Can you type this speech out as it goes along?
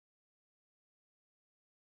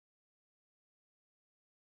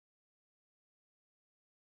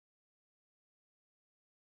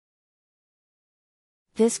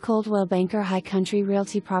This Coldwell Banker High Country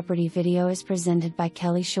Realty property video is presented by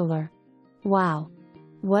Kelly Schuler. Wow!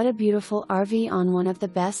 What a beautiful RV on one of the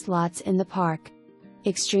best lots in the park.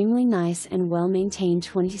 Extremely nice and well-maintained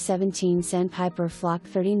 2017 Sandpiper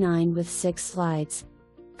FLOK39 with 6 slides.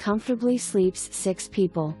 Comfortably sleeps 6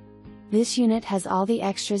 people. This unit has all the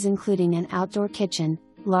extras including an outdoor kitchen,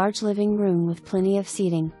 large living room with plenty of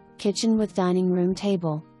seating, kitchen with dining room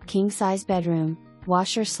table, king-size bedroom,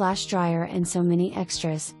 washer/dryer and so many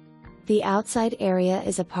extras. The outside area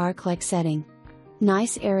is a park-like setting.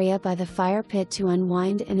 Nice area by the fire pit to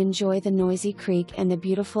unwind and enjoy the noisy creek and the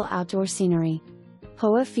beautiful outdoor scenery.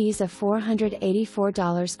 HOA fees of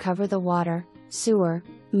 $484 cover the water, sewer,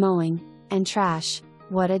 mowing, and trash.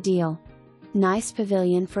 What a deal! Nice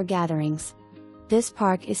pavilion for gatherings. This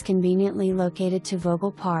park is conveniently located to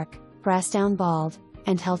Vogel Park, Brasstown Bald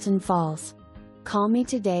Helton Falls. Call me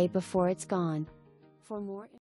today before it's gone. For more